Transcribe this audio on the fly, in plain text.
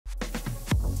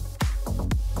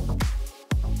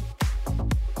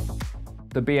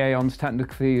The BA Honours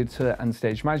Technical Theatre and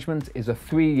Stage Management is a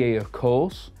 3-year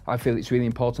course. I feel it's really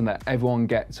important that everyone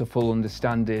gets a full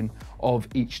understanding of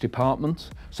each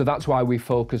department. So that's why we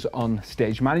focus on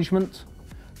stage management,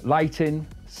 lighting,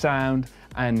 sound,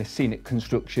 and scenic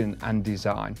construction and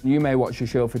design. You may watch a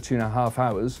show for 2.5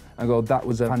 hours and go, that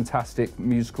was a fantastic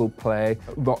musical play,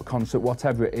 rock concert,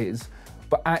 whatever it is.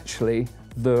 But actually,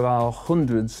 there are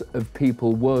hundreds of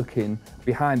people working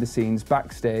behind the scenes,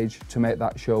 backstage, to make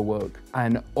that show work.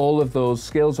 And all of those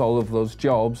skills, all of those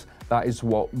jobs, that is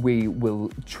what we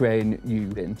will train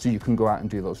you in, so you can go out and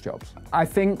do those jobs. I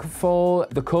think for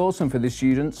the course and for the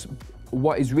students,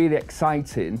 what is really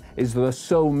exciting is there are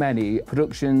so many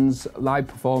productions, live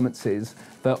performances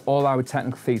that all our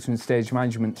technical theatre and stage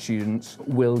management students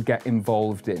will get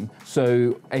involved in.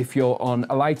 So if you're on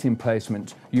a lighting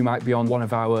placement, you might be on one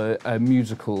of our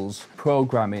musicals,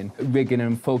 programming, rigging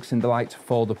and focusing the light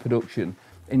for the production.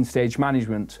 In stage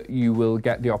management, you will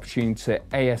get the opportunity to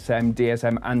ASM,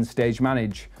 DSM and stage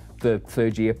manage the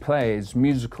third-year plays,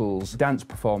 musicals, dance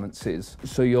performances.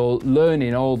 So you're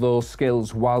learning all those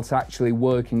skills whilst actually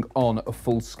working on a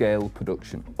full-scale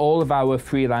production. All of our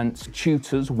freelance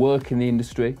tutors work in the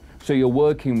industry, so you're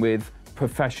working with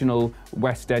professional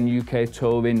West End UK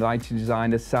touring, lighting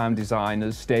designers, sound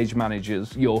designers, stage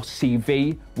managers. Your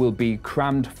CV will be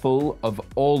crammed full of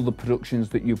all the productions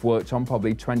that you've worked on,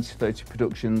 probably 20 to 30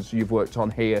 productions you've worked on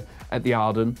here at the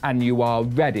Arden, and you are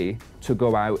ready to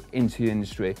go out into the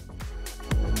industry.